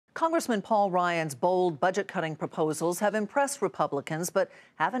Congressman Paul Ryan's bold budget-cutting proposals have impressed Republicans but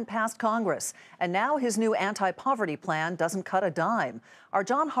haven't passed Congress. And now his new anti-poverty plan doesn't cut a dime. Our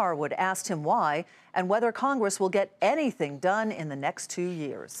John Harwood asked him why and whether Congress will get anything done in the next 2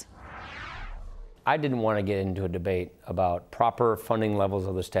 years. I didn't want to get into a debate about proper funding levels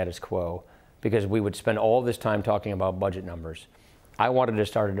of the status quo because we would spend all this time talking about budget numbers. I wanted to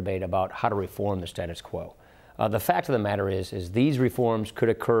start a debate about how to reform the status quo. The fact of the matter is these reforms could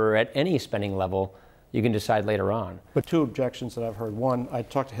occur at any spending level. You can decide later on. But two objections that I've heard. One, I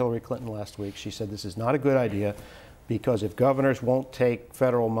talked to Hillary Clinton last week. She said this is not a good idea because if governors won't take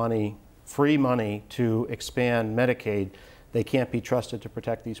federal money, free money, to expand Medicaid, they can't be trusted to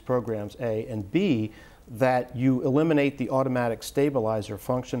protect these programs, A. And B, that you eliminate the automatic stabilizer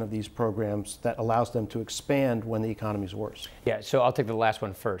function of these programs that allows them to expand when the economy's worse. Yeah, so I'll take the last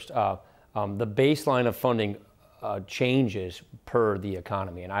one first. The baseline of funding changes per the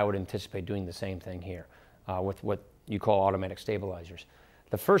economy, and I would anticipate doing the same thing here with what you call automatic stabilizers.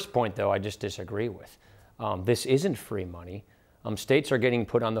 The first point, though, I just disagree with. This isn't free money. States are getting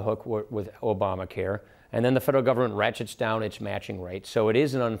put on the hook with Obamacare, and then the federal government ratchets down its matching rate. So it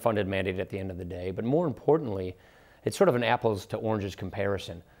is an unfunded mandate at the end of the day. But more importantly, it's sort of an apples to oranges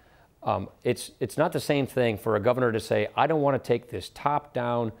comparison. It's not the same thing for a governor to say, I don't want to take this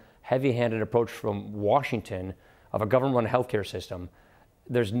top-down, heavy-handed approach from Washington of a government-run healthcare system.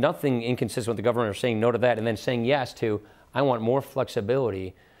 There's nothing inconsistent with the governor saying no to that and then saying yes to, I want more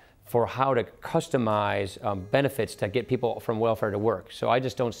flexibility for how to customize benefits to get people from welfare to work. So I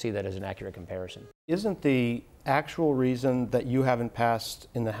just don't see that as an accurate comparison. Isn't the actual reason that you haven't passed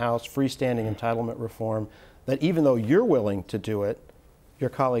in the House freestanding entitlement reform that even though you're willing to do it, your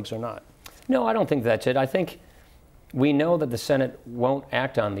colleagues are not? No, I don't think that's it. I think we know that the Senate won't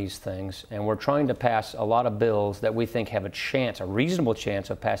act on these things, and we're trying to pass a lot of bills that we think have a chance, a reasonable chance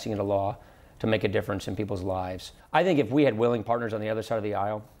of passing into law to make a difference in people's lives. I think if we had willing partners on the other side of the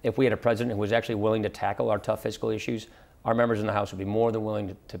aisle, if we had a president who was actually willing to tackle our tough fiscal issues, our members in the House would be more than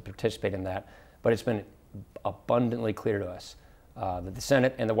willing to participate in that. But it's been abundantly clear to us that the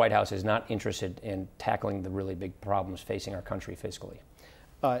Senate and the White House is not interested in tackling the really big problems facing our country fiscally.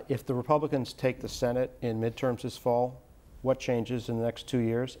 If the Republicans take the Senate in midterms this fall, what changes in the next 2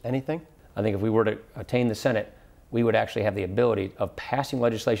 years? Anything? I think if we were to attain the Senate, we would actually have the ability of passing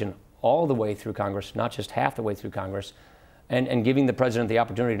legislation all the way through Congress, not just half the way through Congress, and giving the president the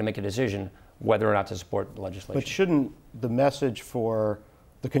opportunity to make a decision whether or not to support the legislation. But shouldn't the message for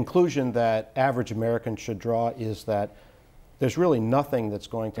the conclusion that average Americans should draw is that there's really nothing that's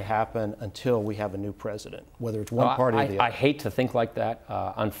going to happen until we have a new president, whether it's one party or the other? I hate to think like that.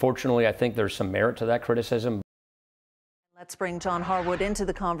 Unfortunately, I think there's some merit to that criticism. Let's bring John Harwood into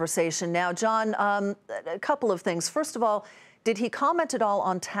the conversation now. John, a couple of things. First of all, did he comment at all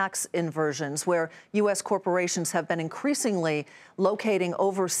on tax inversions, where U.S. corporations have been increasingly locating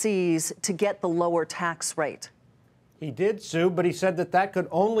overseas to get the lower tax rate? He did, Sue, but he said that that could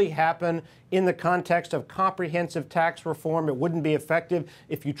only happen in the context of comprehensive tax reform. It wouldn't be effective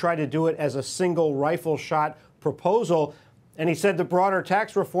if you try to do it as a single rifle shot proposal. And he said the broader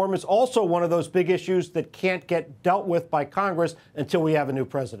tax reform is also one of those big issues that can't get dealt with by Congress until we have a new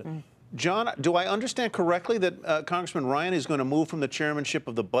president. John, do I understand correctly that Congressman Ryan is going to move from the chairmanship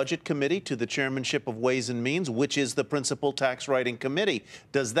of the Budget Committee to the chairmanship of Ways and Means, which is the principal tax writing committee?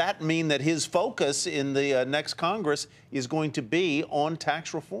 Does that mean that his focus in the next Congress is going to be on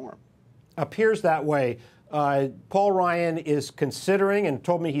tax reform? Appears that way. Paul Ryan is considering and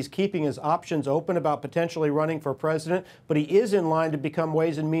told me he's keeping his options open about potentially running for president, but he is in line to become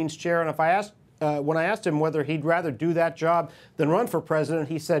Ways and Means chair. And if I asked, when I asked him whether he'd rather do that job than run for president,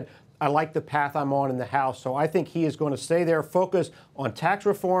 he said, I like the path I'm on in the House. So I think he is going to stay there, focus on tax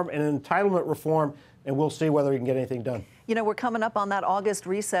reform and entitlement reform, and we'll see whether he can get anything done. You know, we're coming up on that August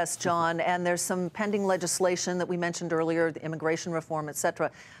recess, John, and there's some pending legislation that we mentioned earlier, the immigration reform, et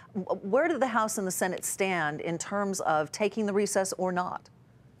cetera. Where do the House and the Senate stand in terms of taking the recess or not?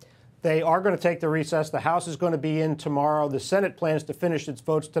 They are going to take the recess. The House is going to be in tomorrow. The Senate plans to finish its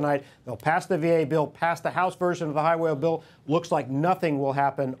votes tonight. They'll pass the VA bill, pass the House version of the highway bill. Looks like nothing will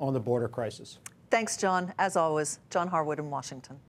happen on the border crisis. Thanks, John. As always, John Harwood in Washington.